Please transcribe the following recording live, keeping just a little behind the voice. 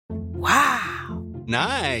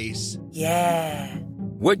Nice. Yeah.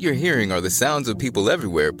 What you're hearing are the sounds of people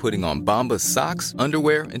everywhere putting on Bombas socks,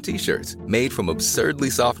 underwear, and T-shirts made from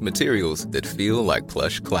absurdly soft materials that feel like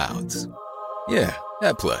plush clouds. Yeah,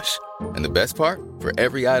 that plush. And the best part? For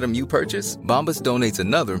every item you purchase, Bombas donates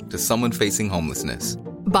another to someone facing homelessness.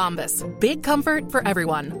 Bombas. Big comfort for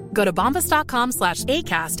everyone. Go to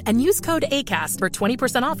bombas.com/ACAST and use code ACAST for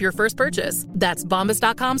 20% off your first purchase. That's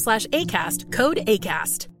bombas.com/ACAST. Code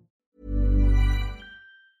ACAST.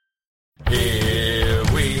 Here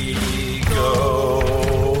we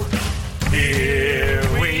go. Here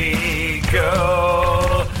we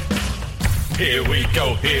go. Here we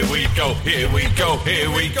go. Here we go. Here we go.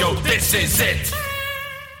 Here we go. This is it.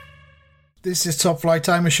 This is Top Flight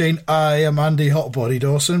Time Machine. I am Andy Hotbody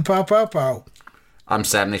Dawson. Pow, pow, pow. I'm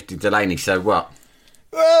Sam Nifty Delaney, so what?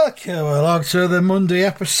 Welcome along to the Monday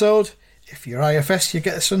episode. If you're IFS, you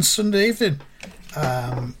get this on Sunday evening.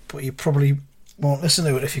 But you probably won't listen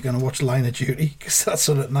to it if you're going to watch Line of Duty, because that's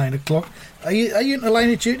on at 9 o'clock. Are you into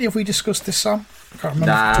Line of Duty? Have we discussed this, Sam? I can't remember.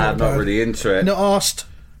 Nah, I'm not really into it. Not asked?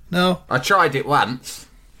 No? I tried it once.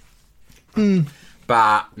 But,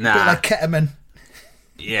 nah. A bit like ketamine.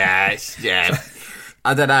 Yeah.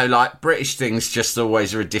 I don't know, like, British things just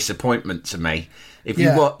always are a disappointment to me. If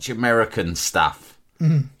you watch American stuff,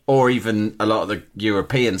 or even a lot of the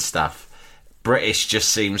European stuff, British just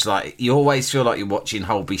seems like, you always feel like you're watching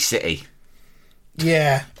Holby City.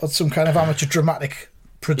 Yeah, or some kind of amateur dramatic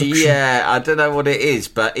production. Yeah, I don't know what it is,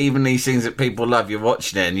 but even these things that people love, you're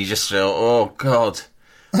watching it and you just feel, oh, God.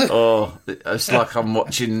 Oh, it's like I'm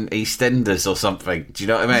watching EastEnders or something. Do you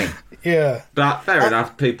know what I mean? Yeah. But fair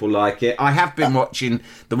enough, people like it. I have been watching,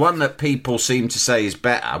 the one that people seem to say is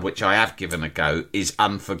better, which I have given a go, is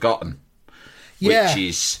Unforgotten. Yeah. Which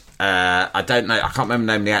is, I don't know, I can't remember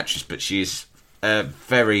the name of the actress, but she's a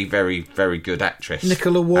very, very, very good actress.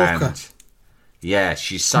 Nicola Walker. And yeah,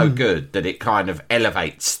 she's so good that it kind of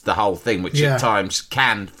elevates the whole thing, which at times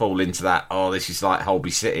can fall into that, oh, this is like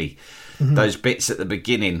Holby City. Those bits at the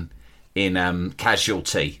beginning in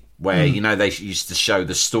Casualty, where, you know, they used to show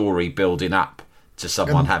the story building up to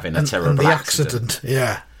someone having a terrible and the accident.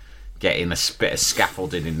 Yeah. Getting a bit of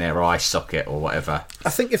scaffolding in their eye socket or whatever.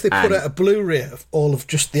 I think if they put out a Blu-ray of all of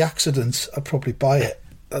just the accidents, I'd probably buy it.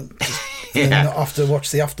 And not have to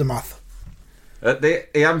watch the aftermath. The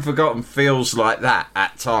Unforgotten feels like that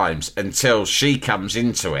at times until she comes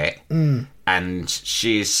into it and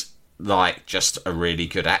she's like just a really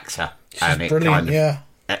good actor. And it kind of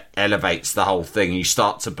elevates the whole thing. You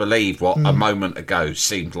start to believe what a moment ago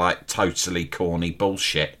seemed like totally corny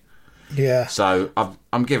bullshit. Yeah. So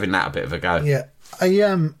I'm giving that a bit of a go. Yeah. I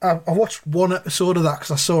watched one episode of that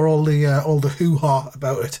because I saw all the hoo-ha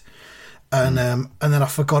about it. And then I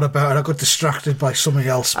forgot about it. I got distracted by something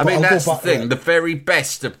else. I mean, that's the thing. The very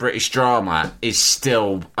best of British drama is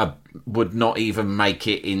still would not even make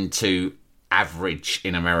it into average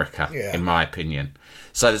in America, in my opinion.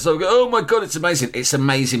 So it's like, oh my God, it's amazing. It's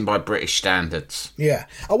amazing by British standards. Yeah,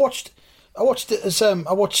 I watched it as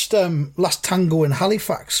I watched Last Tango in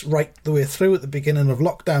Halifax right the way through at the beginning of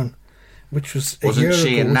lockdown, which was a year ago.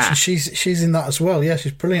 In that? She's in that as well. Yeah,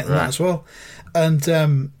 she's brilliant in that as well. And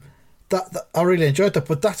that I really enjoyed that.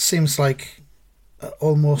 But that seems like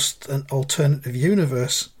almost an alternative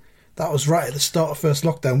universe. That was right at the start of first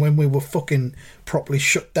lockdown when we were fucking properly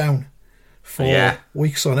shut down for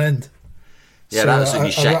weeks on end. Yeah, so that was when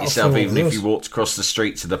you shat yourself even if you walked across the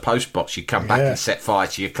street to the post box. You'd come back and set fire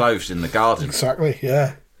to your clothes in the garden. Exactly,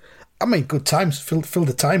 yeah. I mean, good times. Filled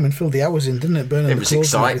the time and filled the hours in, didn't it? Burning the clothes. It was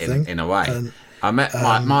exciting in a way. I met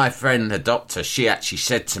my friend, the doctor. She actually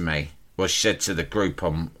said to me, well, she said to the group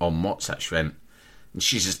on WhatsApp, she went, and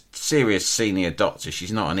she's a serious senior doctor.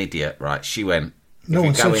 She's not an idiot, right? She went, no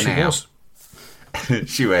one said she was.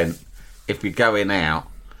 She went, if you're going out,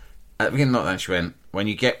 at the beginning of lockdown, she went, when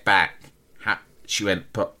you get back, she went,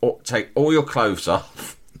 take all your clothes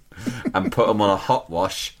off and put them on a hot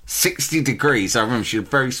wash, 60 degrees. I remember she was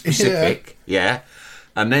very specific. Yeah.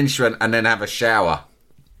 And then she went, and then have a shower.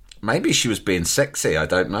 Maybe she was being sexy. I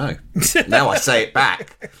don't know. Now I say it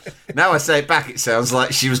back. It sounds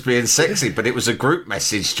like she was being sexy, but it was a group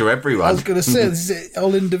message to everyone. I was going to say, this is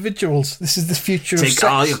all individuals. This is the future of sex. Take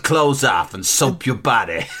all your clothes off and soap your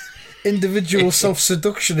body. Individual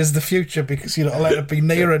self-seduction is the future because you're not allowed to be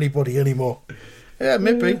near anybody anymore. Yeah,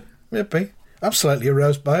 maybe. I'm slightly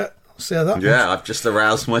aroused by it. I'll say that. Yeah, I've just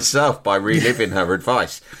aroused myself by reliving her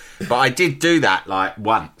advice. But I did do that like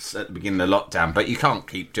once at the beginning of the lockdown, but you can't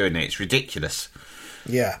keep doing it. It's ridiculous.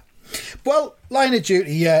 Yeah. Well, Line of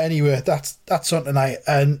Duty, yeah, anyway, that's on tonight.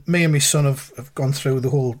 And me and my son have gone through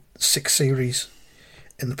the whole 6 series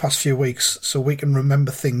in the past few weeks, so we can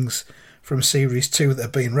remember things from series 2 that are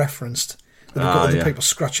being referenced. That have got other people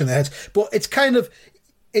scratching their heads. But it's kind of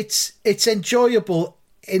it's enjoyable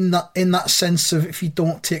in that sense of if you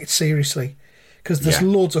don't take it seriously, because there's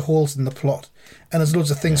loads of holes in the plot, and there's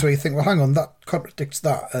loads of things where you think, well, hang on, that contradicts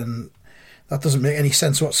that, and that doesn't make any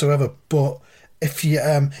sense whatsoever. But if you,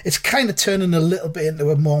 it's kind of turning a little bit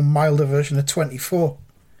into a more milder version of 24,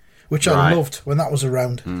 which I loved when that was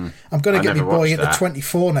around. I'm going to get my boy into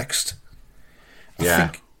 24 next.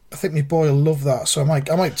 I think my boy will love that, so I might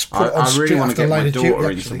put it on I straight really want to after get Line my of Duty.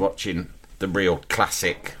 daughter into watching the real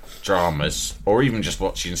classic dramas, or even just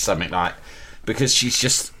watching something like, because she's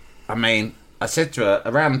just, I mean, I said to her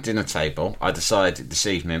around dinner table, I decided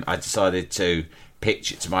to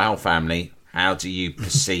pitch it to my whole family. How do you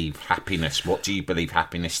perceive happiness? What do you believe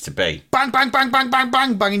happiness to be? Bang, bang, bang, bang, bang,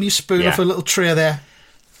 bang, banging your spoon off a little tray there.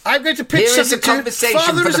 I'm going to pitch Here is something a conversation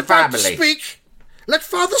Father for is the about family. to speak. Let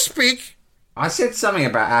Father speak. I said something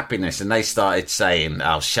about happiness, and they started saying,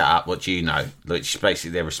 "Oh, shut up! What do you know?" Which is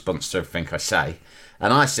basically their response to everything I say.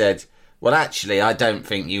 And I said, "Well, actually, I don't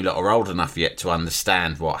think you lot are old enough yet to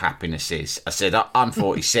understand what happiness is." I said, "I'm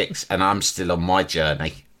 46, and I'm still on my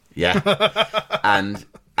journey." Yeah, and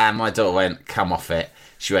my daughter went, "Come off it."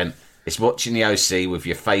 She went, "It's watching the OC with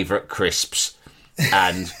your favourite crisps,"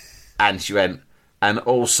 and she went, "And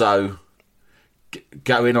also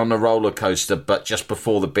going on a roller coaster, but just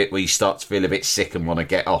before the bit where you start to feel a bit sick and want to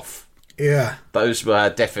get off." Yeah. Those were her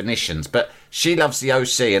definitions. But she loves the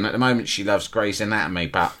OC, and at the moment she loves Grey's Anatomy.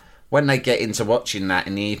 But when they get into watching that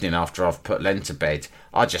in the evening after I've put Len to bed,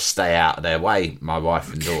 I just stay out of their way, my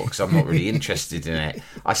wife and daughter, because I'm not really interested in it.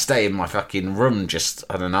 I stay in my fucking room, just,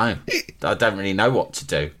 I don't know. I don't really know what to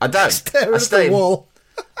do. I don't. Stare at the wall.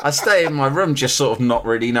 I stay in my room just sort of not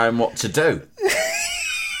really knowing what to do.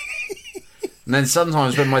 And then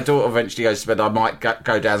sometimes when my daughter eventually goes to bed, I might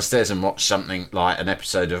go downstairs and watch something like an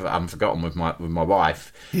episode of Unforgotten with my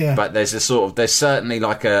wife. Yeah. But there's certainly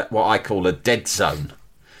like what I call a dead zone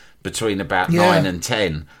between about 9 and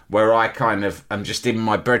 10, where I kind of am just in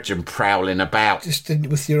my bedroom prowling about. Just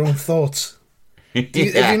with your own thoughts. Have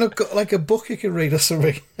you not got like a book you can read or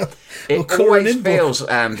something? It always feels,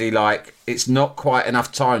 Andy, like it's not quite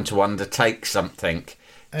enough time to undertake something.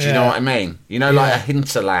 Do you know what I mean? You know, like a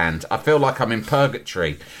hinterland. I feel like I'm in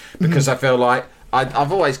purgatory because I feel like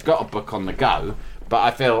I've always got a book on the go, but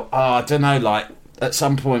I feel, I don't know, like at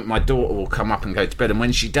some point my daughter will come up and go to bed, and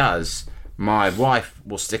when she does, my wife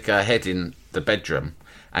will stick her head in the bedroom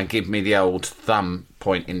and give me the old thumb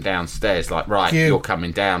pointing downstairs, like, right, you're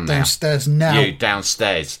coming down now. Downstairs now. You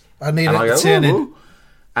downstairs. I need it turning.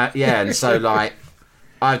 And so like,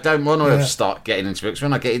 I don't want to start getting into it, because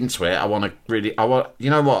when I get into it, you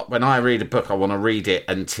know what? When I read a book, I want to read it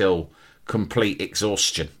until complete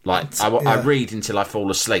exhaustion. Like, I read until I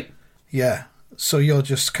fall asleep. Yeah. So you're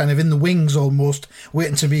just kind of in the wings almost,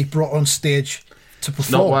 waiting to be brought on stage to perform.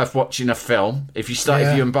 It's not worth watching a film. If you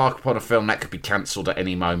embark upon a film, that could be cancelled at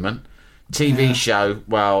any moment. TV show,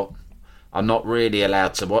 well, I'm not really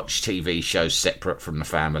allowed to watch TV shows separate from the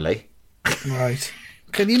family. Right.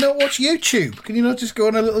 Can you not watch YouTube? Can you not just go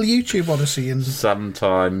on a little YouTube odyssey? And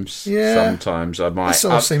sometimes I might. This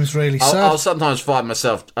all seems really sad. I'll sometimes find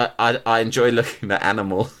myself. I enjoy looking at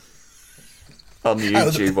animals on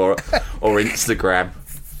YouTube or Instagram.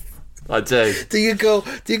 I do. Do you go on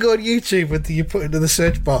YouTube and do you put into the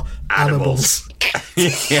search bar animals?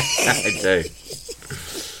 Yeah, I do.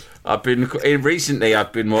 I've been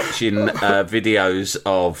watching videos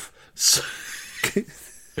of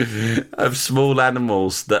small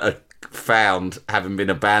animals that are found having been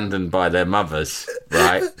abandoned by their mothers,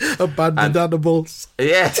 right? Abandoned animals.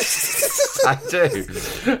 Yes, I do.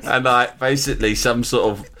 And like basically some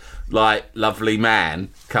sort of like lovely man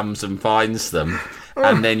comes and finds them,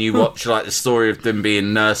 and then you watch like the story of them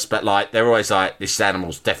being nursed, but like they're always like, this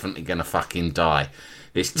animal's definitely gonna fucking die.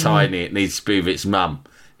 It's tiny, it needs to be with its mum.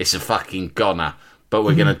 It's a fucking goner. But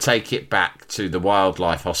we're gonna take it back to the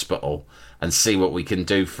wildlife hospital and see what we can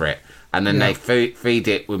do for it. And then they feed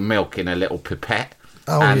it with milk in a little pipette.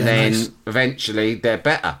 Eventually they're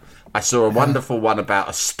better. I saw a wonderful one about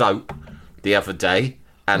a stoat the other day,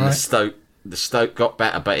 and the stoat got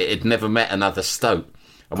better, but it had never met another stoat.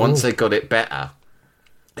 And once they got it better,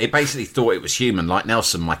 it basically thought it was human, like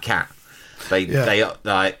Nelson, my cat. They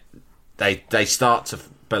start to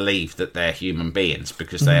believe that they're human beings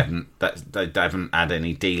because they haven't had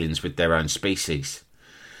any dealings with their own species.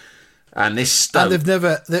 And this stoat, and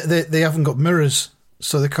they haven't got mirrors,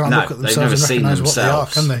 so they can't look at themselves and recognise what they are,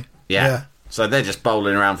 can they? Yeah. So they're just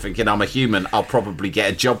bowling around thinking, I'm a human, I'll probably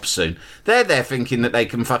get a job soon. They're there thinking that they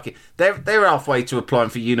can they're halfway to applying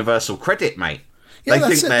for universal credit, mate. Yeah, they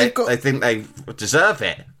that's think it. they think they deserve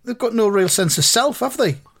it. They've got no real sense of self, have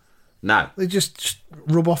they? No. They just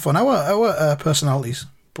rub off on our personalities.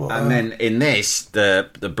 But, And then in this,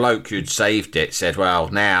 the bloke who'd saved it said, well,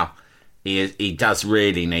 now he does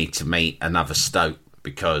really need to meet another stoat,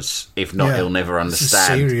 because if not, he'll never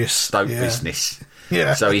understand stoat business.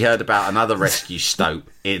 Yeah. So he heard about another rescue stoat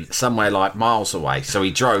in somewhere like miles away. So he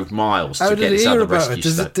drove miles how to did get he this hear other about rescue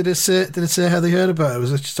it? stoat. Did it say how they heard about it?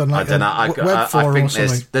 Was it just on like I don't know. a web forum I or think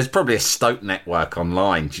something? there's probably a stoat network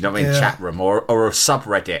online. Do you know what I mean? Yeah. Chat room or a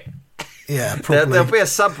subreddit. Yeah, probably. There'll be a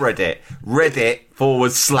subreddit.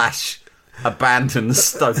 Reddit/abandoned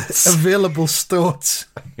stoats. Available stoats.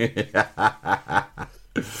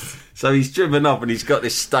 So he's driven up and he's got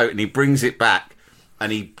this stoat and he brings it back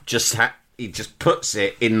and he just puts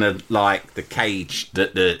it in the cage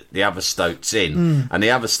that the other stoat's in, and the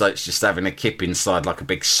other stoat's just having a kip inside, like a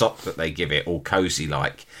big sock that they give it, all cozy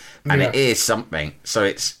like. And it hears something, so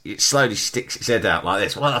it slowly sticks its head out like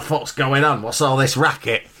this. What the fuck's going on? What's all this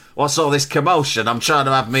racket? What's all this commotion? I'm trying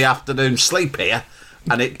to have my afternoon sleep here.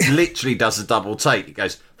 And it literally does a double take. It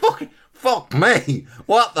goes, fuck me.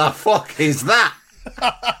 What the fuck is that?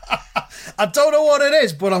 I don't know what it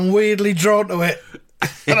is, but I'm weirdly drawn to it.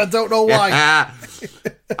 And I don't know why.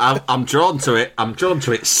 I'm drawn to it. I'm drawn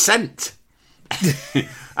to its scent.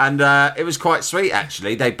 And it was quite sweet,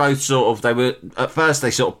 actually. They both at first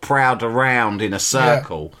they sort of prowled around in a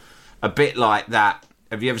circle. A bit like that.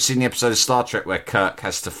 Have you ever seen the episode of Star Trek where Kirk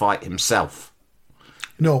has to fight himself?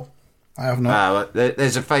 No, I have not.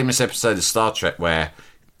 There's a famous episode of Star Trek where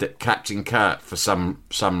Captain Kirk, for some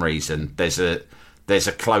reason, there's a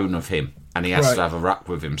clone of him, and he has to have a ruck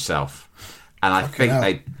with himself. And I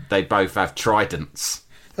think they both have tridents.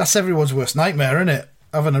 That's everyone's worst nightmare, isn't it?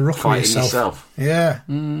 Having a ruck with yourself. Yeah.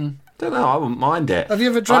 Don't know. I wouldn't mind it. Have you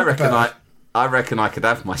ever dreamt about it? I reckon I could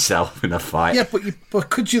have myself in a fight. Yeah, but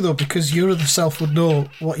could you though? Because your other self would know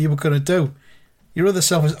what you were going to do. Your other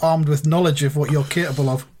self is armed with knowledge of what you're capable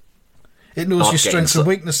of. It knows your strengths and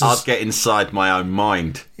weaknesses. I'd get inside my own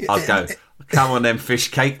mind. I'd go, come on then,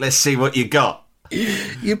 fish cake, let's see what you got.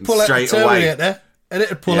 You pull out the Terminator, and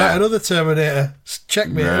it'd pull out another Terminator.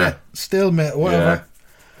 Checkmate, innit? Stalemate, whatever.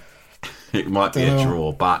 Yeah. It might be a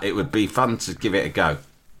draw, but it would be fun to give it a go.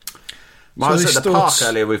 I was at the park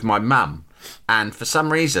earlier with my mum, and for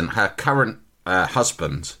some reason, her current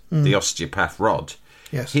husband, the osteopath Rod,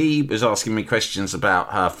 he was asking me questions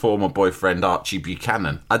about her former boyfriend, Archie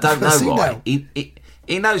Buchanan. I don't know why.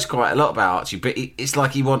 He knows quite a lot about Archie, but it's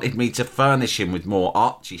like he wanted me to furnish him with more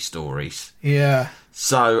Archie stories. Yeah.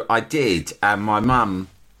 So I did, and my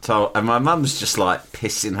mum's just like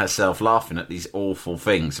pissing herself laughing at these awful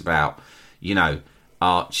things about,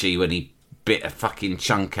 Archie when he bit a fucking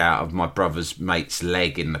chunk out of my brother's mate's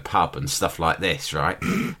leg in the pub and stuff like this, right?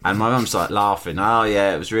 And my mum's like laughing, oh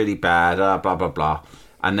yeah, it was really bad, blah blah blah.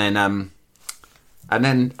 And then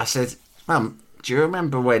I said, Mum, do you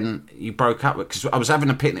remember when you broke up with... Because I was having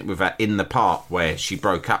a picnic with her in the park where she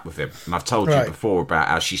broke up with him. And I've told you before about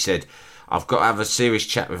how she said, I've got to have a serious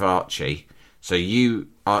chat with Archie, so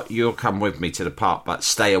you'll come with me to the park, but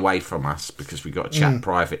stay away from us because we got to chat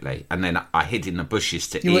privately. And then I hid in the bushes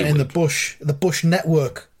to You went in the bush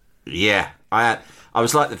network. Yeah. I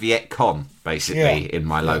was like the Viet Cong, basically, in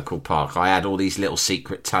my local park. I had all these little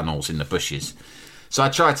secret tunnels in the bushes. So I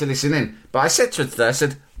tried to listen in. But I said to her today, I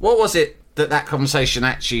said, what was it that conversation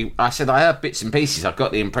actually... I said, I heard bits and pieces. I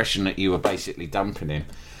got the impression that you were basically dumping him.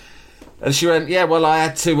 And she went, yeah, well, I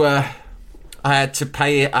had to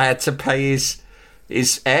pay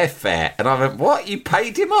his airfare. And I went, what? You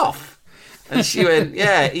paid him off? And she went,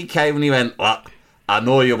 yeah. He came and he went, well, I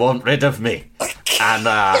know you want rid of me.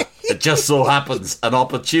 And it just so happens an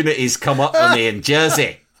opportunity's come up for me in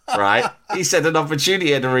Jersey. Right? He said an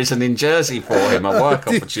opportunity had arisen in Jersey for him, a work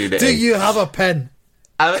opportunity. Do you have a pen?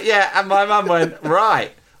 And my mum went,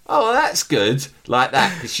 right. Oh, well, that's good. Like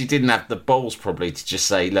that, because she didn't have the balls probably to just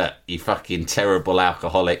say, look, you fucking terrible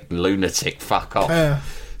alcoholic lunatic, fuck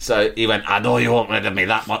off. So he went, I know you won't rid of me,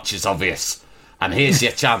 that much is obvious. And here's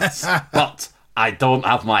your chance. But I don't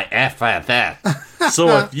have my airfare there. So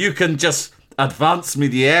if you can just advance me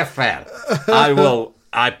the airfare,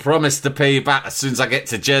 I promise to pay you back as soon as I get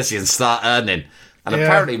to Jersey and start earning. And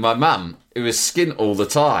apparently my mum, who was skint all the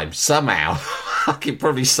time, somehow fucking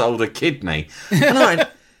probably sold a kidney. And I went,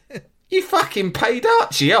 you fucking paid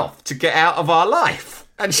Archie off to get out of our life.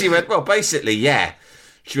 And she went, well, basically, yeah.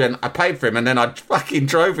 She went, I paid for him and then I fucking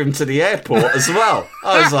drove him to the airport as well.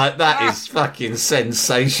 I was like, that is fucking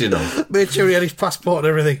sensational. Made sure he had his passport and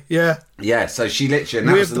everything, yeah. Yeah, so she literally, and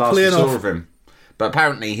that was the last we saw of him. But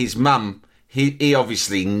apparently his mum, he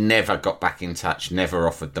obviously never got back in touch, never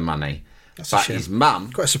offered the money. That's but a shame. his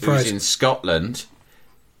mum, Quite a who's surprise. in Scotland,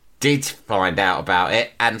 did find out about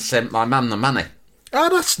it and sent my mum the money. Oh,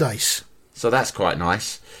 that's nice. So that's quite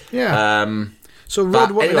nice. Yeah. So but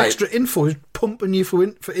Rod wanted anyway- extra info. He's pumping you for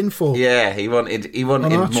info. Yeah, he wanted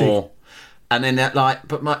Archie. more. And then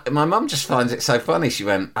but my mum just finds it so funny. She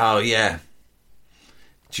went, "Oh yeah,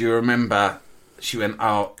 do you remember?" She went,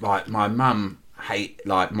 "Oh, like my mum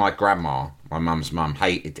my grandma, my mum's mum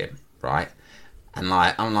hated him, right?" And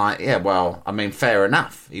I'm like, yeah, well, I mean, fair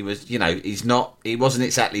enough. He was, he wasn't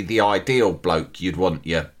exactly the ideal bloke you'd want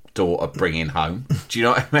your daughter bringing home. Do you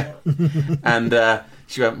know what I mean? And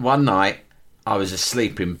she went, one night I was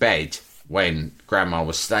asleep in bed when Grandma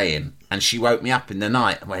was staying, and she woke me up in the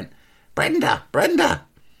night and went, Brenda.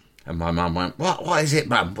 And my mum went, what is it,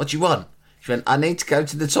 Mum? What do you want? She went, I need to go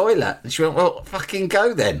to the toilet. And she went, well, fucking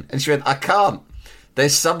go then. And she went, I can't.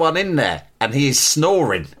 There's someone in there, and he is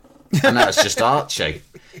snoring. And that was just Archie.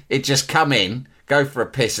 He'd just come in, go for a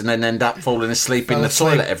piss, and then end up falling asleep in the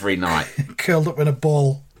toilet every night. Curled up in a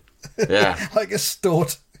ball. Yeah. Like a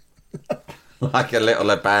stoat. Like a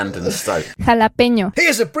little abandoned stoat. Jalapeño.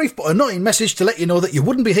 Here's a brief but annoying message to let you know that you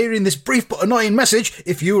wouldn't be hearing this brief but annoying message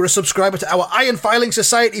if you were a subscriber to our Iron Filing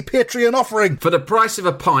Society Patreon offering. For the price of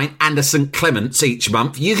a pint and a St. Clement's each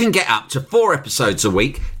month, you can get up to 4 episodes a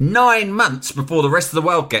week, 9 months before the rest of the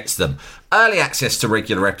world gets them. Early access to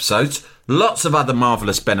regular episodes, lots of other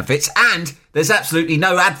marvellous benefits, and there's absolutely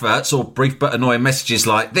no adverts or brief but annoying messages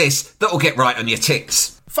like this that'll get right on your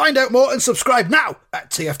tits. Find out more and subscribe now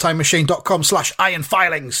at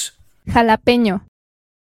tftimemachine.com/ironfilings. Jalapeño.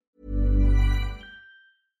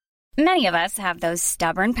 Many of us have those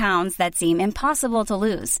stubborn pounds that seem impossible to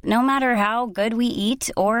lose, no matter how good we eat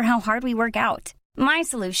or how hard we work out. My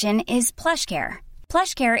solution is PlushCare.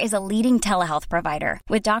 PlushCare is a leading telehealth provider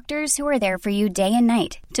with doctors who are there for you day and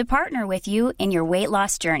night to partner with you in your weight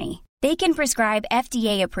loss journey. They can prescribe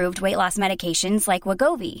FDA-approved weight loss medications like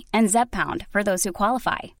Wegovy and Zepbound for those who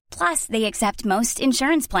qualify. Plus, they accept most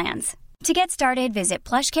insurance plans. To get started, visit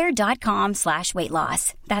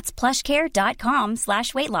plushcare.com/weightloss. That's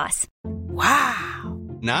plushcare.com/weightloss.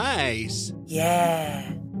 Nice.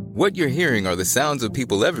 What you're hearing are the sounds of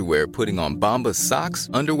people everywhere putting on Bombas socks,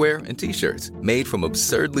 underwear, and T-shirts made from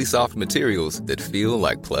absurdly soft materials that feel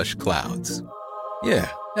like plush clouds. Yeah,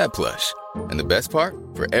 that plush. And the best part?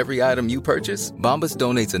 For every item you purchase, Bombas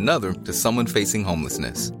donates another to someone facing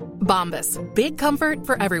homelessness. Bombas. Big comfort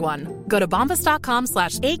for everyone. Go to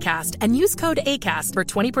bombas.com/ACAST and use code ACAST for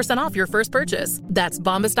 20% off your first purchase. That's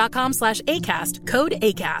bombas.com/ACAST. Code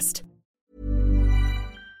ACAST.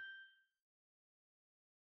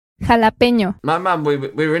 Jalapeño. My mum, we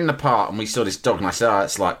were in the park and we saw this dog, and I said, oh,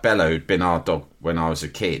 it's like Bella, who'd been our dog when I was a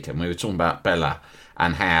kid. And we were talking about Bella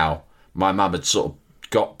and how my mum had sort of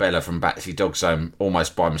got Bella from Battersea Dogs Home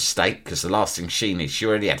almost by mistake, because the last thing she needed, she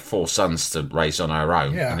already had 4 sons to raise on her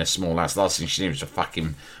own in a small house. The last thing she needed was a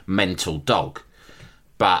fucking mental dog.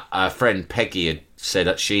 But her friend Peggy had said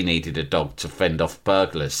that she needed a dog to fend off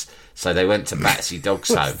burglars. So they went to Battersea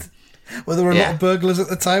Dogs Home. Well, there were a lot of burglars at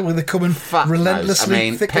the time. Were they coming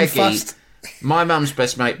relentlessly thick Peggy, and fast? My mum's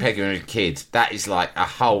best mate Peggy when I was a kid, that is like a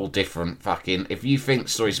whole different fucking... If you think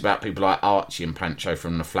stories about people like Archie and Pancho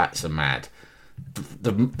from the flats are mad,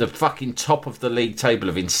 the fucking top of the league table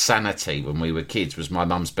of insanity when we were kids was my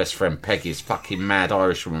mum's best friend Peggy's fucking mad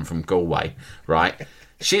Irish woman from Galway, right?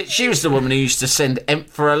 She was the woman who used to send,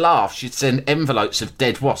 for a laugh, she'd send envelopes of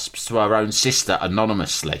dead wasps to her own sister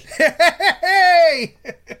anonymously. Hey!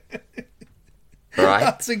 Right?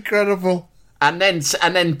 That's incredible. And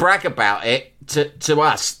then brag about it to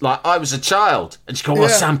us, like I was a child. And she'd go, well,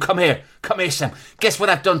 Sam, come here, Sam. Guess what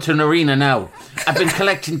I've done to an arena now? I've been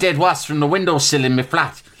collecting dead wasps from the windowsill in my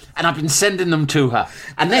flat, and I've been sending them to her.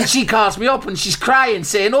 And then she calls me up and she's crying,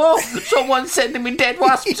 saying, oh, someone's sending me dead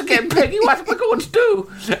wasps again, Peggy, what am I going to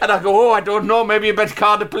do? And I go, oh, I don't know, maybe you better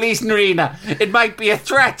call the police, Narina. It might be a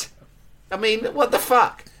threat. I mean, what the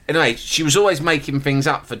fuck? Anyway, she was always making things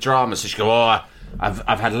up for drama, so she'd go, oh,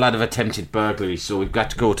 I've had a lot of attempted burglaries, so we've got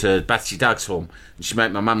to go to Battersea Dogs Home. And she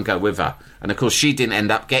made my mum go with her. And of course, she didn't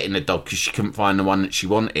end up getting the dog because she couldn't find the one that she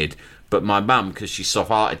wanted. But my mum, because she's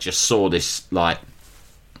soft-hearted, just saw this, like,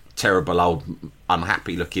 terrible old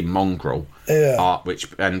unhappy-looking mongrel,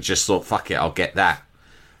 and just thought, fuck it, I'll get that.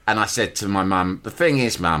 And I said to my mum, the thing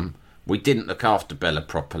is, Mum, we didn't look after Bella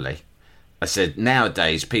properly. I said,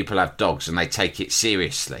 nowadays, people have dogs and they take it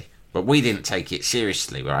seriously. But we didn't take it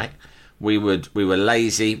seriously, right? We were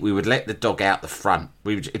lazy. We would let the dog out the front.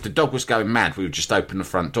 If the dog was going mad, we would just open the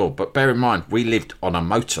front door. But bear in mind, we lived on a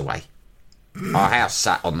motorway. Our house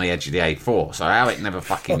sat on the edge of the A4, so how it never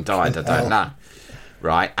fucking died, I don't know.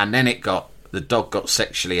 Right, and then the dog got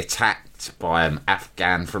sexually attacked attacked by an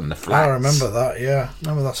Afghan from the flats. I remember that, yeah.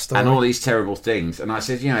 Remember that story. And all these terrible things. And I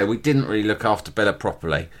said, we didn't really look after Bella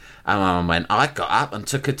properly. And my mum went, I got up and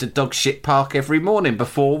took her to Dog Shit Park every morning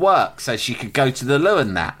before work so she could go to the loo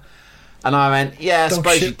and that. And I went, yeah, I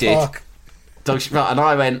suppose you did. Dog Shit Park. And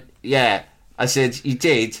I went, yeah. I said, you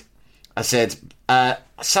did. I said,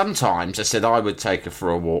 sometimes, I said, I would take her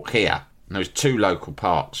for a walk here. And there was 2 local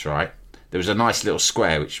parks, right? There was a nice little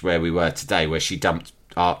square, which is where we were today, where she dumped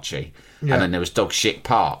Archie. Yeah. And then there was Dog Shit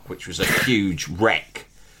Park, which was a huge wreck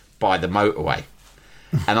by the motorway.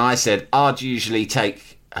 And I said, I'd usually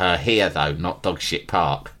take her here, though, not Dog Shit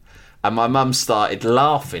Park. And my mum started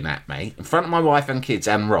laughing at me in front of my wife and kids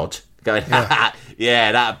and Rod, going,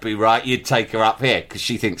 yeah, that'd be right. You'd take her up here, because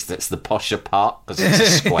she thinks that's the posher park, because it's a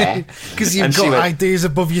square. Because you've got ideas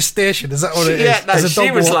above your station. Is that what it is? Yeah, no,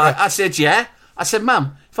 she was like, I said, yeah. I said,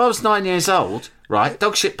 Mum, if I was 9 years old, right,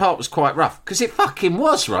 Dog Shit Park was quite rough, because it fucking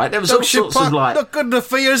was, right? There was Dog all Shit sorts Park, of like... not good enough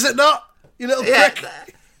for you, is it not? You little prick.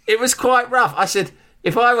 It was quite rough. I said,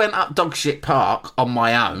 if I went up Dog Shit Park on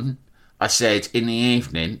my own, I said, in the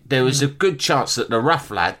evening, there was a good chance that the rough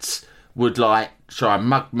lads would, like, try and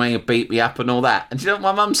mug me or beat me up and all that. And do you know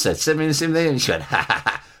what my mum said? Send me the same thing. And she went,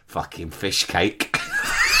 fucking fish cake.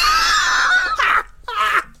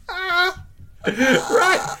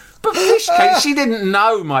 Right. But fish cake, she didn't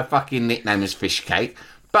know my fucking nickname was Fish Cake,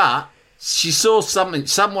 but she saw something,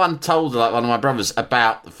 someone told her, like one of my brothers,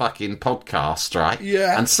 about the fucking podcast, right?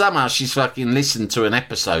 Yeah. And somehow she's fucking listened to an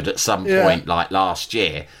episode at some point, like last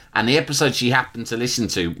year, and the episode she happened to listen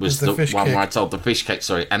to was the one where I told the fish cake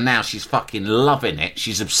story, and now she's fucking loving it.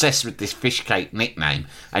 She's obsessed with this Fish Cake nickname,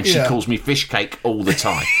 and she calls me Fish Cake all the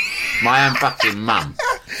time. My own fucking mum.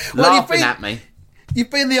 Laughing at me. You've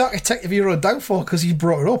been the architect of your own downfall because you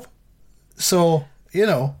brought it up. So,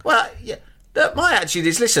 Well, yeah. My attitude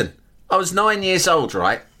is, listen, I was 9 years old,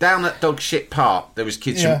 right? Down at Dog Shit Park, there was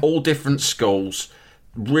kids from all different schools,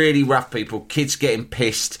 really rough people, kids getting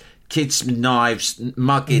pissed, kids with knives,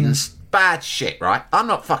 muggings, bad shit, right? I'm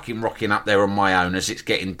not fucking rocking up there on my own as it's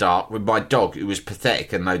getting dark with my dog, who was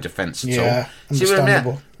pathetic and no defence at all.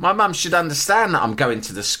 Understandable. My mum should understand that I'm going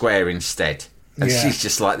to the square instead. And she's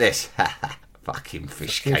just like this. Fucking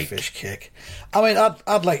fish cake. Fish cake. I mean,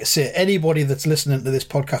 I'd like to say, anybody that's listening to this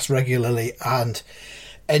podcast regularly and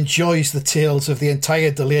enjoys the tales of the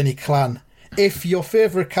entire Delaney clan, if your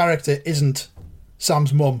favourite character isn't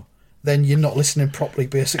Sam's mum, then you're not listening properly,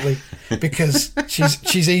 basically, because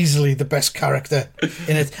she's easily the best character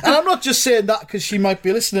in it. And I'm not just saying that because she might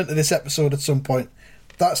be listening to this episode at some point.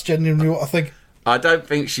 That's genuinely what I think. I don't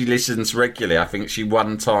think she listens regularly. I think she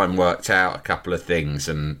one time worked out a couple of things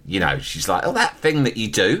and, she's like, oh, that thing that you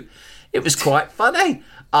do, it was quite funny.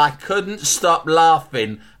 I couldn't stop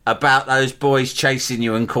laughing about those boys chasing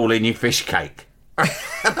you and calling you Fish Cake. And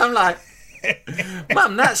I'm like,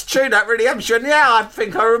 Mum, that's true, that really happened. She went, yeah, I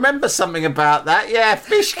think I remember something about that. Yeah,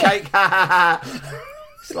 Fish Cake, ha ha ha.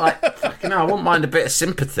 It's like, fucking hell, I wouldn't mind a bit of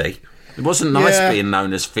sympathy. It wasn't nice being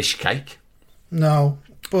known as Fish Cake. No.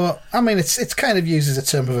 But, I mean, it's kind of used as a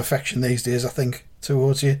term of affection these days, I think,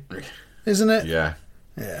 towards you. Isn't it? Yeah.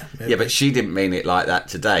 Yeah, maybe. Yeah, but she didn't mean it like that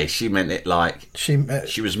today. She meant it like she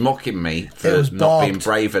was mocking me for not being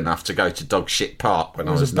brave enough to go to Dog Shit Park when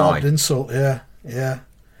I was 9. It was a barbed insult, yeah.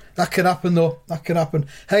 That can happen, though. That can happen.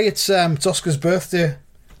 Hey, it's Oscar's birthday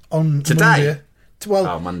on today. Monday.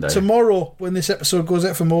 Well, Monday. Tomorrow, when this episode goes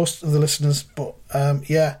out for most of the listeners. But,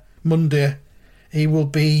 Monday. He will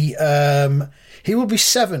be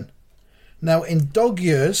 7. Now, in dog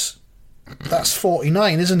years, that's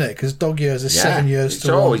 49, isn't it? Because dog years is 7 years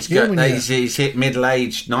to human year. He's hit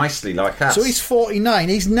middle-aged nicely like us. So he's 49.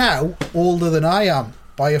 He's now older than I am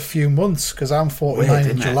by a few months because I'm 49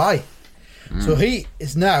 in July. So he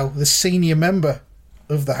is now the senior member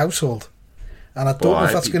of the household. And I don't know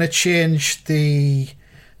if that's going to change the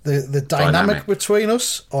dynamic between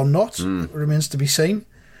us or not. It remains to be seen.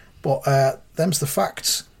 But them's the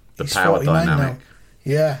facts. He's power 49 dynamic. Now.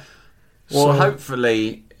 Yeah. Well,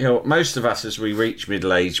 hopefully, most of us as we reach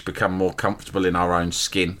middle age become more comfortable in our own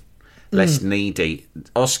skin, less needy.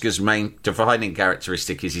 Oscar's main defining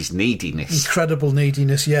characteristic is his neediness. Incredible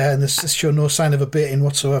neediness, yeah, and there's sure no sign of abating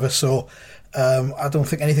whatsoever. So I don't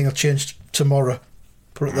think anything will change tomorrow.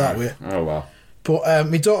 Put it that way. Oh well. But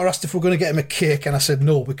my daughter asked if we're going to get him a cake, and I said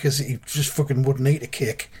no because he just fucking wouldn't eat a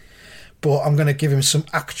cake. But I'm going to give him some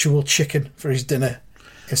actual chicken for his dinner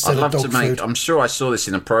instead of dog food. I'm sure I saw this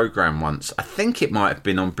in a programme once. I think it might have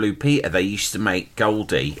been on Blue Peter. They used to make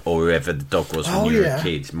Goldie, or whoever the dog was when you were a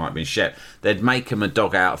kid. It might have been Shep. They'd make him a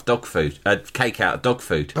cake out of dog food.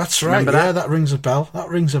 That's right. Remember that? That rings a bell.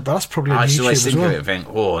 That's probably on YouTube as well. I used to always think of it and think,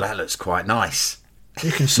 oh, that looks quite nice.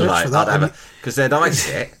 You can search for that. Because they'd ice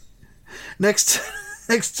it. Next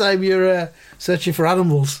time you're searching for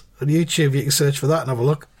animals on YouTube, you can search for that and have a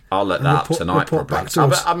look. I'll look that up tonight. Report back to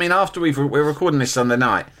us. I mean, after we're recording this Sunday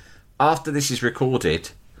night. After this is recorded,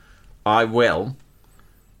 I will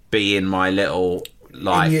be in my little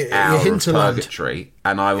hour of purgatory,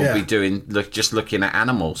 and I will be doing just looking at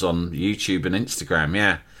animals on YouTube and Instagram.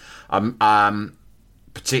 Yeah, I'm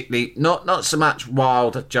particularly not so much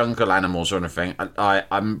wild jungle animals or anything.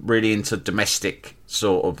 I'm really into domestic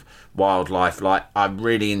sort of wildlife. Like, I'm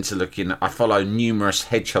really into looking. I follow numerous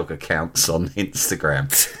hedgehog accounts on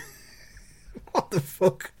Instagram. What the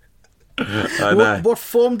fuck? I know. What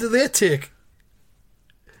form do they take?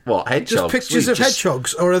 What, hedgehogs? Just pictures of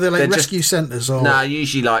hedgehogs, or are they like rescue centres? Or no,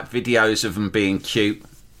 usually like videos of them being cute.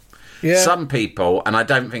 Yeah. Some people, and I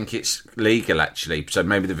don't think it's legal actually, so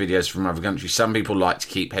maybe the videos from other countries, some people like to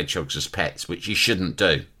keep hedgehogs as pets, which you shouldn't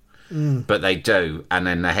do. But they do, and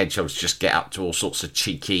then the hedgehogs just get up to all sorts of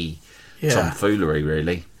cheeky tomfoolery,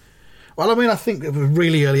 really. Well, I mean, I think in a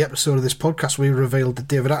really early episode of this podcast, we revealed that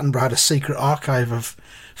David Attenborough had a secret archive of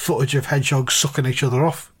footage of hedgehogs sucking each other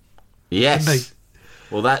off. Yes.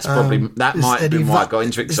 Well, that's probably might be why I got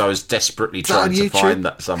into it, because I was desperately trying to find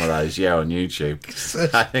some of those. Yeah, on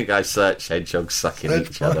YouTube. I think I searched hedgehogs sucking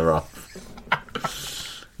each other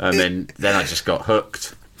off, and then I just got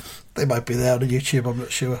hooked. They might be there on YouTube. I'm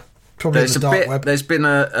not sure. Probably There's on the dark web. There's been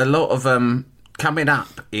a lot of coming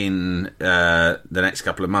up in the next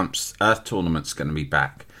couple of months. Earth Tournament's going to be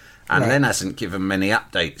back. And Len hasn't given many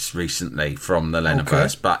updates recently from the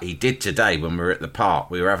Leniverse, but he did today when we were at the park.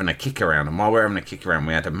 We were having a kick around, and while we were having a kick around,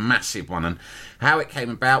 we had a massive one. And how it came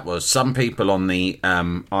about was some people on the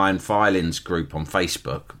Iron Filings group on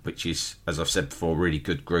Facebook, which is, as I've said before, a really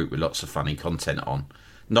good group with lots of funny content on,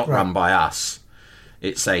 not run by us.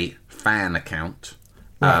 It's a fan account,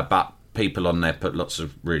 but people on there put lots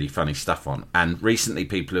of really funny stuff on. And recently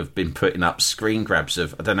people have been putting up screen grabs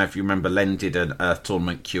of, I don't know if you remember, Len did an Earth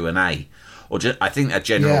Tournament Q&A, or I think a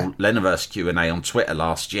general Leniverse Q&A on Twitter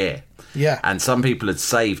last year. Yeah. And some people had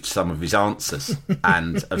saved some of his answers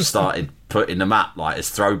and have started putting them up like as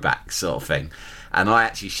throwbacks sort of thing. And I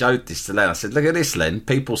actually showed this to Len. I said, look at this, Len.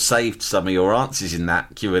 People saved some of your answers in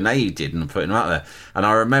that Q&A you did and putting them up there. And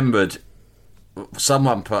I remembered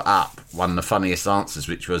someone put up one of the funniest answers,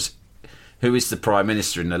 which was, who is the Prime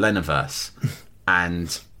Minister in the Leniverse?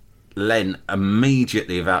 And Len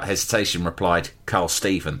immediately, without hesitation, replied, Carl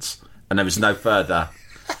Stevens. And there was no further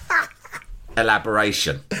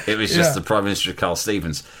elaboration. It was just the Prime Minister, Carl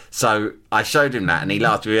Stevens. So I showed him that, and he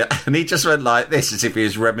laughed at me, and he just went like this, as if he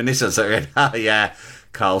was reminiscent. So he went, oh yeah,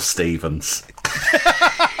 Carl Stevens.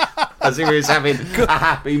 As if he was having a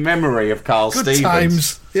happy memory of Carl Stevens. Good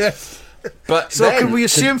times, yeah. But so can we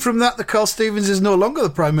assume from that Carl Stevens is no longer the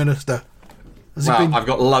Prime Minister? Well, I've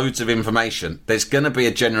got loads of information. There's going to be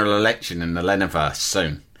a general election in the Leniverse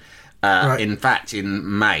soon. In fact,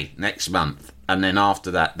 in May, next month. And then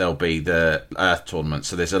after that, there'll be the Earth Tournament.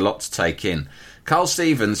 So there's a lot to take in. Carl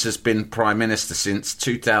Stevens has been Prime Minister since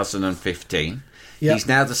 2015. Yep. He's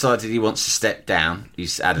now decided he wants to step down.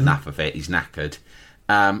 He's had enough of it. He's knackered.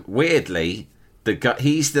 Weirdly,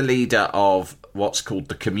 he's the leader of what's called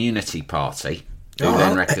the Community Party, who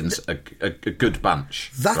then reckons a good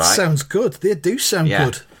bunch. That sounds good. They do sound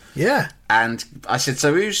good. Yeah. And I said,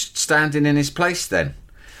 so who's standing in his place then?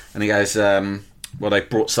 And he goes, well, they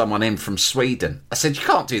brought someone in from Sweden. I said, you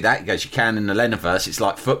can't do that. He goes, you can in the Leniverse. It's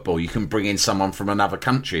like football. You can bring in someone from another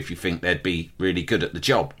country if you think they'd be really good at the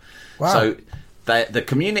job. Wow. So the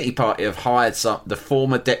Community Party have hired the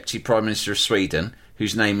former Deputy Prime Minister of Sweden,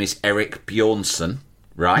 whose name is Erik Bjornsson,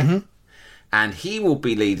 right? Mm-hmm. And he will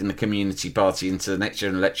be leading the Community Party into the next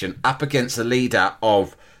general election up against the leader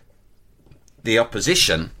of the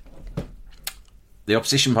opposition. The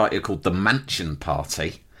opposition party are called the Mansion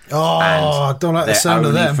Party. Oh, I don't like the sound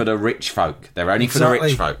of them. They're only for the rich folk. They're only for the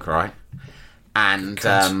rich folk, right? And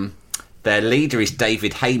their leader is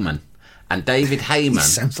David Heyman. And David Heyman... He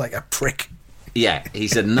sounds like a prick. Yeah,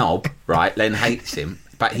 he's a knob, right? Len hates him.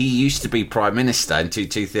 But he used to be Prime Minister until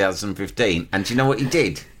 2015. And do you know what he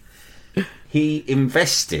did? He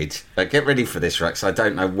invested... get ready for this, Rex. I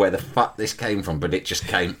don't know where the fuck this came from, but it just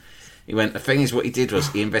came... He went... The thing is, what he did was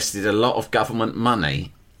he invested a lot of government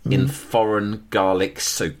money in foreign garlic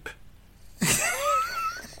soup.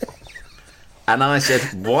 And I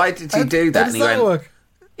said, why did he do that? How does that work?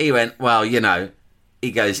 He went, well, you know...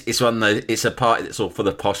 He goes, it's a party that's all for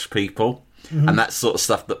the posh people. Mm-hmm. And that sort of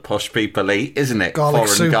stuff that posh people eat, isn't it?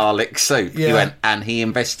 Garlic soup. Yeah. He went, and he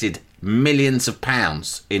invested millions of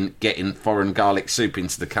pounds in getting foreign garlic soup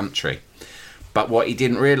into the country. But what he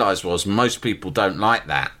didn't realise was most people don't like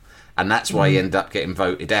that. and that's why he ended up getting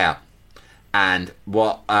voted out. And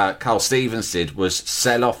what Carl Stevens did was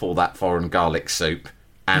sell off all that foreign garlic soup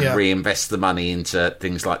and reinvest the money into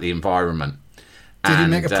things like the environment. Did he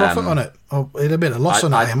make a profit on it? Or it'd have been a loss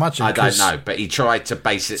on it, I imagine. I don't know, but he tried to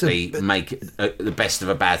basically make the best of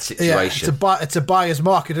a bad situation. Yeah, it's a buyer's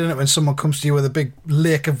market, isn't it? When someone comes to you with a big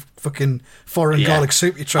lake of fucking foreign garlic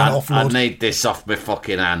soup you're trying to offload. I need this off my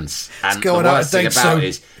fucking hands. And it's the worst thing about it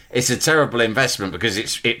is it's a terrible investment because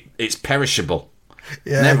it's perishable.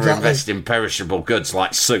 Yeah, Never invest in perishable goods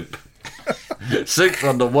like soup. Soup's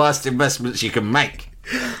one of the worst investments you can make.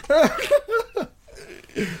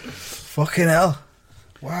 Fucking hell.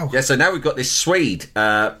 Wow. Yeah, so now we've got this Swede,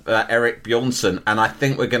 Eric Bjornsson, and I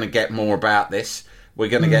think we're going to get more about this. We're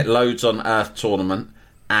going to get loads on Earth Tournament,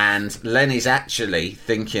 and Lenny's actually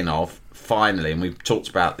thinking of, finally, and we've talked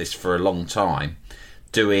about this for a long time,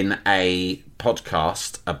 doing a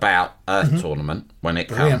podcast about Earth Tournament when it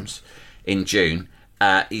comes in June.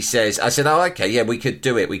 He says, I said, oh, okay, yeah, we could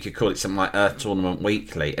do it. We could call it something like Earth Tournament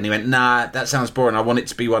Weekly. And he went, nah, that sounds boring. I want it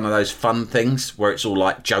to be one of those fun things where it's all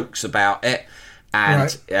like jokes about it.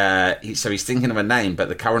 And so he's thinking of a name, but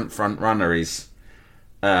the current front runner is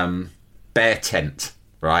Bear Tent,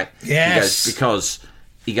 right? Yes.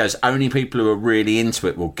 He goes, only people who are really into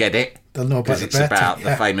it will get it. They'll know about because it's about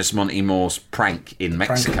the famous Monty Moore's prank in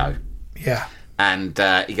Mexico. Yeah. And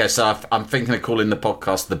he goes, so I'm thinking of calling the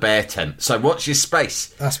podcast The Bear Tent. So watch your space.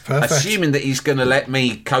 That's perfect. Assuming that he's going to let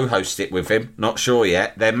me co-host it with him, not sure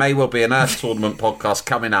yet. There may well be an Earth Tournament podcast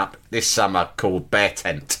coming up this summer called Bear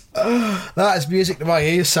Tent. That is music to my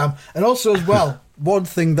ears, Sam. And also as well, one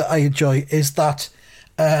thing that I enjoy is that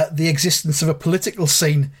the existence of a political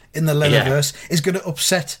scene in the Leniverse is going to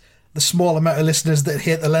upset the small amount of listeners that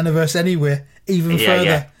hate the Leniverse anyway, even further.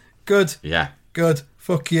 Yeah. Good. Yeah. Good.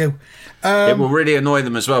 Fuck you. It will really annoy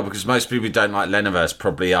them as well because most people who don't like Leniverse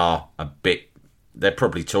probably are they're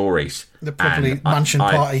probably Tories. They're probably Mansion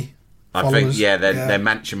Party followers. I think, they're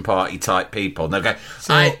Mansion Party type people. And they'll go,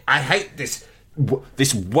 I hate this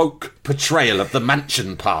woke portrayal of the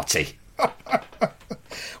Mansion Party.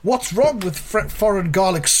 What's wrong with foreign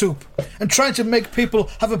garlic soup and trying to make people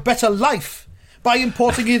have a better life by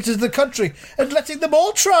importing it into the country and letting them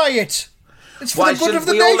all try it? It's for the good of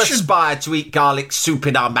the nation. Why shouldn't we all aspire to eat garlic soup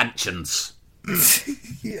in our mansions?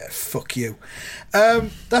 Yeah, fuck you.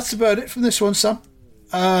 That's about it from this one, Sam.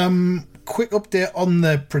 Quick update on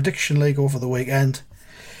the Prediction League over the weekend.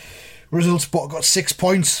 Results Spot got 6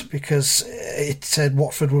 points because it said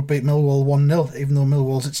Watford would beat Millwall 1-0, even though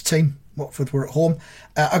Millwall's its team. Watford were at home.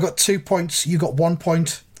 I got 2 points. You got 1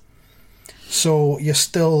 point. So you're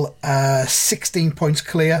still 16 points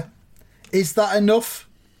clear. Is that enough?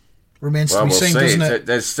 Remains to be seen, doesn't it?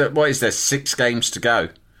 There's 6 games to go.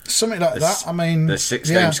 Something like that. I mean, there's 6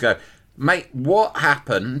 games to go. Mate, what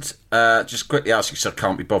happened? Just quickly ask you, because I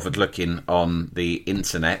can't be bothered looking on the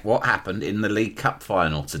internet. What happened in the League Cup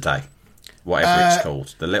final today? Whatever it's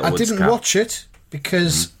called, the Littlewoods Cup. I didn't watch it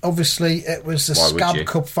because obviously it was the Scab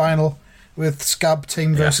Cup final with Scab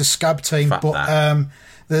team versus Scab team, but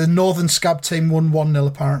the Northern Scab team won 1-0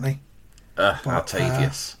 apparently. How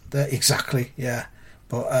tedious. Exactly, yeah.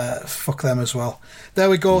 But fuck them as well. There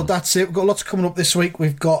we go. That's it. We've got lots coming up this week.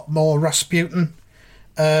 We've got more Rasputin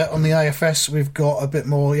on the IFS. We've got a bit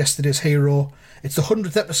more Yesterday's Hero. It's the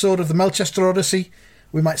 100th episode of the Melchester Odyssey.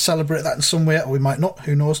 We might celebrate that in some way, or we might not.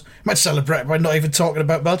 Who knows? We might celebrate by not even talking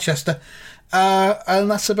about Melchester.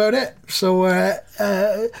 And that's about it. So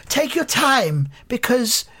take your time,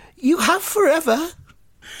 because you have forever.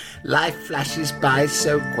 Life flashes by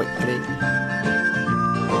so quickly.